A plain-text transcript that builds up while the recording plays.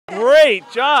Great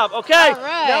job. Okay, all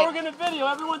right. Now we're gonna video.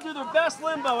 Everyone do their best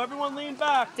limbo. Everyone lean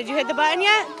back. Did you hit the button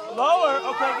yet? Lower.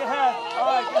 Okay, go ahead.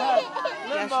 All right, go ahead.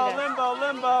 Limbo, Yes, limbo,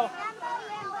 limbo.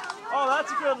 Oh,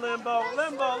 that's a good limbo.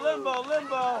 Limbo, limbo,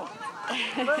 limbo.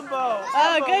 Limbo.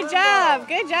 Oh, limbo, good limbo. job.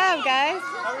 Good job, guys.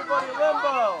 Everybody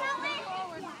limbo.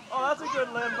 Oh, that's a good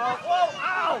limbo. Whoa,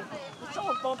 ow!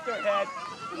 Someone bumped their head.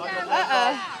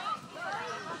 Uh-oh.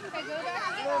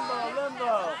 Limbo,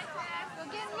 limbo.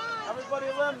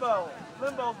 Everybody limbo.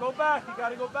 Limbo, go back. You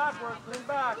gotta go backwards. Lean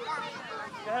back.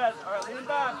 Go ahead. All right, lean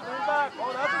back, lean back.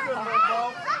 Oh, that's a good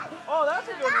limbo. Oh, that's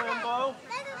a good limbo.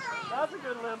 That's a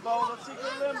good limbo. Let's see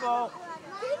good limbo.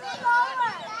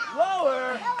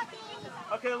 Lower.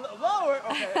 Okay, lower.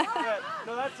 Okay, good.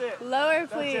 No, that's it. Lower,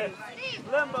 please. That's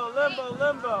it. Limbo, limbo,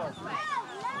 limbo.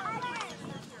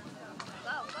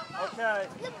 Okay.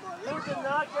 Who did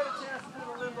not get a chance to do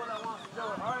the limbo that wants to do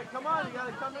it? All right, come on. You got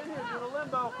to come in here and do the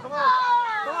limbo. Come on.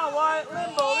 Come on, Wyatt.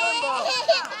 Limbo, limbo.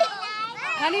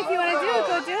 Honey, if you want to do it,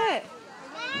 go do it.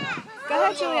 Go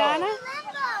ahead, Juliana.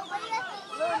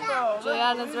 Limbo.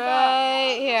 Juliana's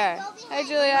right here. Hi,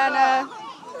 Juliana.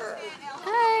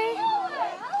 Hi.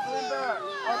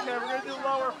 Okay, we're going to do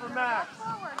lower for Max.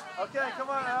 Okay, come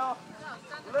on, Al.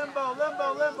 Limbo,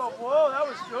 limbo, limbo. Whoa, that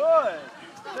was good.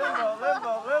 Limbo,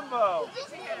 limbo, limbo.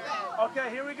 Okay,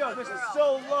 here we go. This is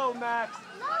so low, Max.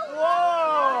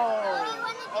 Whoa!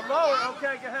 A lower.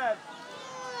 Okay, go ahead.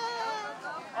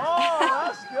 Oh,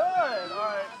 that's good. All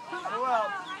right. Who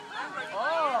else?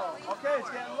 Oh, okay, it's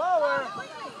getting lower.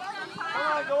 Come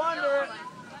on, go under it.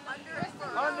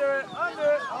 Under it, under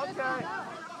it. Okay.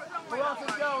 Who else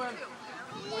is going?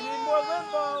 We need more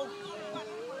limbo.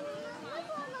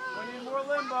 We need more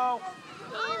limbo.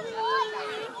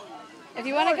 If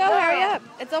you want to go, hurry up.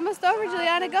 It's almost over,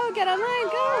 Juliana. Go, get online,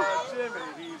 go. Oh, Jimmy,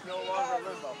 he's no longer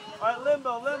limbo. All right,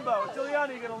 limbo, limbo.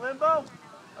 Juliana, you going to limbo?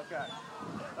 Okay.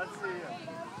 Let's see you.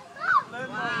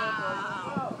 Limbo, limbo,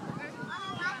 limbo.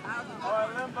 All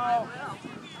right, limbo.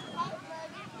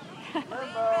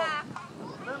 Limbo.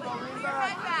 Limbo, lean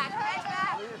back.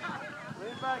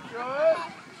 Lean back, good.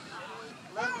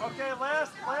 Okay,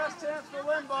 last chance for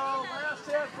limbo. Last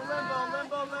chance for limbo.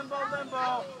 Limbo, limbo,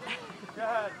 limbo. Go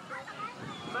ahead.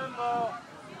 Limbo.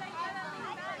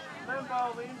 Limbo,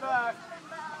 lean back.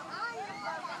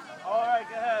 All right,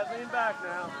 go ahead. Lean back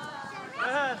now. Go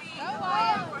ahead. Go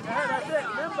ahead, that's it.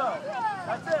 Limbo.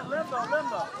 That's it. Limbo,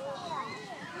 limbo.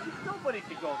 Nobody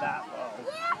can go that low.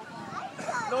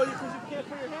 No, because you can't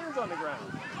put your hands on the ground.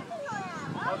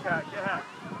 Okay, go ahead.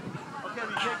 Okay, but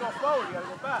you can't go forward. You got to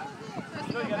go back.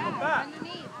 No, you got to go back.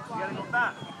 You got to go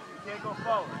back. You can't go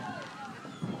forward.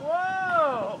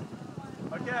 Whoa!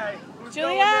 Okay. Who's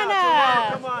Juliana! Going now?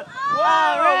 Come on. Whoa!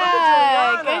 All right.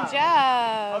 Look at Juliana. Good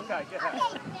job. Okay, go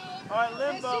ahead. All right,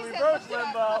 limbo, reverse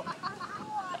limbo.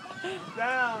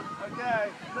 Down. Okay.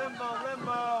 Limbo,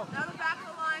 limbo. Now the back of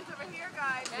the line's over here,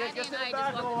 guys. Yeah, get to the I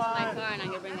back just of the walked into my line. car and I'm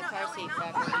going to bring the car seat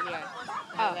back over here.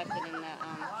 I left it in the,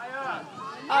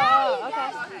 Oh, okay.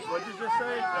 What'd you just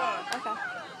say? Okay.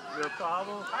 Your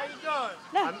problem? How you doing?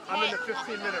 No. I'm in the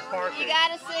 15-minute parking. You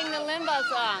got to sing the limbo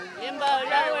song. Limbo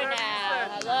lower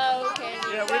now. Hello, can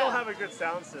you Yeah, go? we don't have a good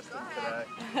sound system today.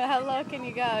 Hello, can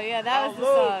you go? Yeah, that was the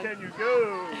Hello, song. can you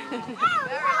go? Very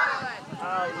good.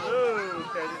 Hello,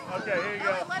 can you? Okay, here you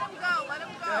go. Let him go. Let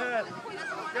him go. Go ahead. He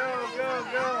doesn't want Go, go,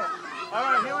 go. All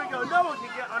right, here we go. No one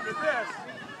can get under this.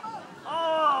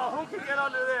 Oh, who can get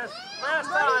under this?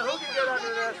 Last time, who can get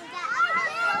under this?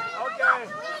 Okay,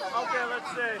 okay, let's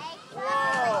see.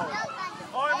 Whoa,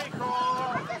 army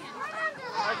crawl.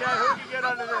 Okay, who can get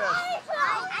under this?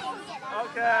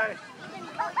 Okay.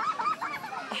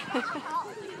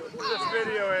 Just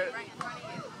video it.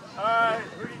 All right,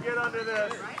 who can get under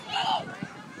this?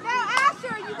 Now,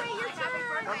 Asher, you wait your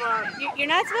turn. Come on. You're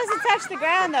not supposed to touch the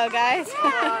ground, though, guys.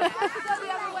 Come on. Go the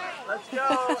other way. Let's go.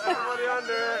 Everybody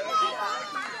under it. All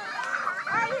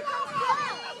right, here comes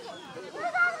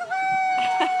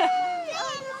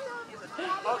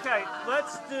Okay,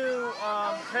 let's do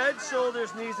head,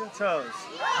 shoulders, knees, and toes.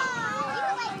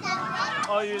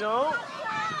 Oh, you don't?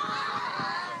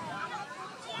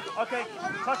 Okay,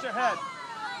 touch your head.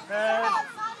 Head,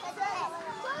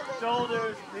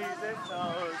 shoulders, knees, and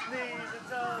toes. Knees and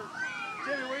toes.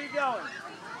 Jimmy, where are you going?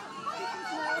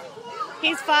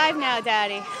 He's 5 now,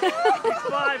 Daddy. He's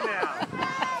 5 now.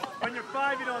 When you're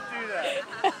 5, you don't do that.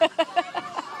 When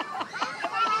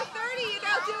you're 30, you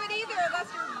don't do it either unless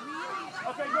you're really...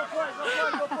 Okay, go play, go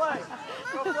play, go play.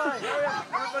 Go play. Hurry up.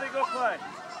 Everybody go play.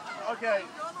 Okay,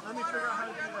 let me figure out how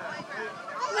to do that.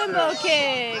 Limbo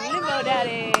King, Limbo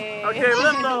Daddy. Okay,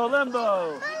 limbo,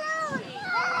 limbo.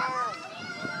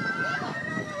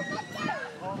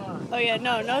 Hold on. Oh yeah,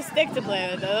 no stick to play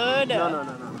with. Oh no.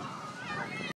 No.